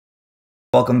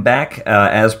Welcome back.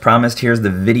 As promised, here's the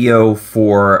video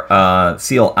for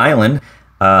Seal Island.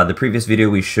 The previous video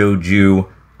we showed you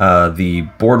the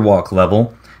boardwalk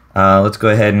level. Let's go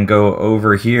ahead and go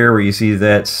over here where you see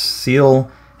that seal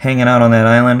hanging out on that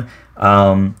island.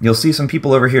 You'll see some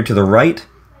people over here to the right.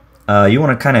 You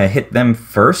want to kind of hit them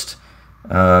first.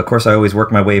 Of course, I always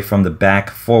work my way from the back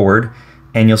forward.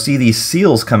 And you'll see these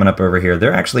seals coming up over here.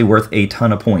 They're actually worth a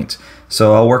ton of points.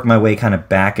 So I'll work my way kind of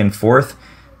back and forth.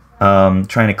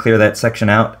 Trying to clear that section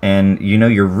out, and you know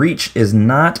your reach is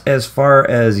not as far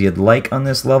as you'd like on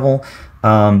this level.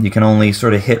 You can only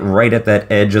sort of hit right at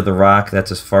that edge of the rock.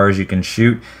 That's as far as you can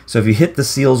shoot. So if you hit the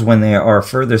seals when they are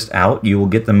furthest out, you will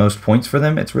get the most points for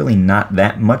them. It's really not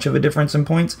that much of a difference in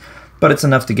points, but it's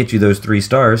enough to get you those 3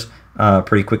 stars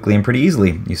pretty quickly and pretty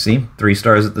easily. You see, 3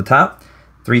 stars at the top,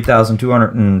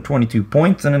 3,222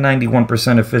 points, and a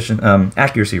 91% efficient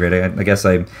accuracy rate. I guess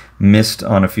I missed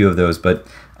on a few of those, but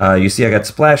you see I got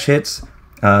splash hits,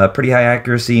 pretty high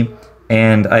accuracy,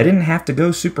 and I didn't have to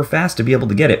go super fast to be able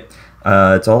to get it.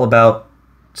 It's all about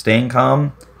staying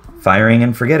calm, firing,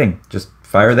 and forgetting. Just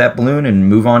fire that balloon and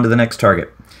move on to the next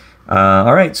target.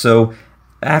 Alright, so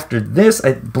after this,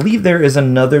 I believe there is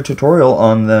another tutorial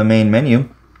on the main menu.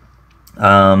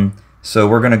 So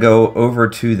we're going to go over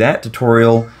to that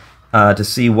tutorial to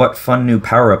see what fun new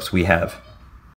power-ups we have.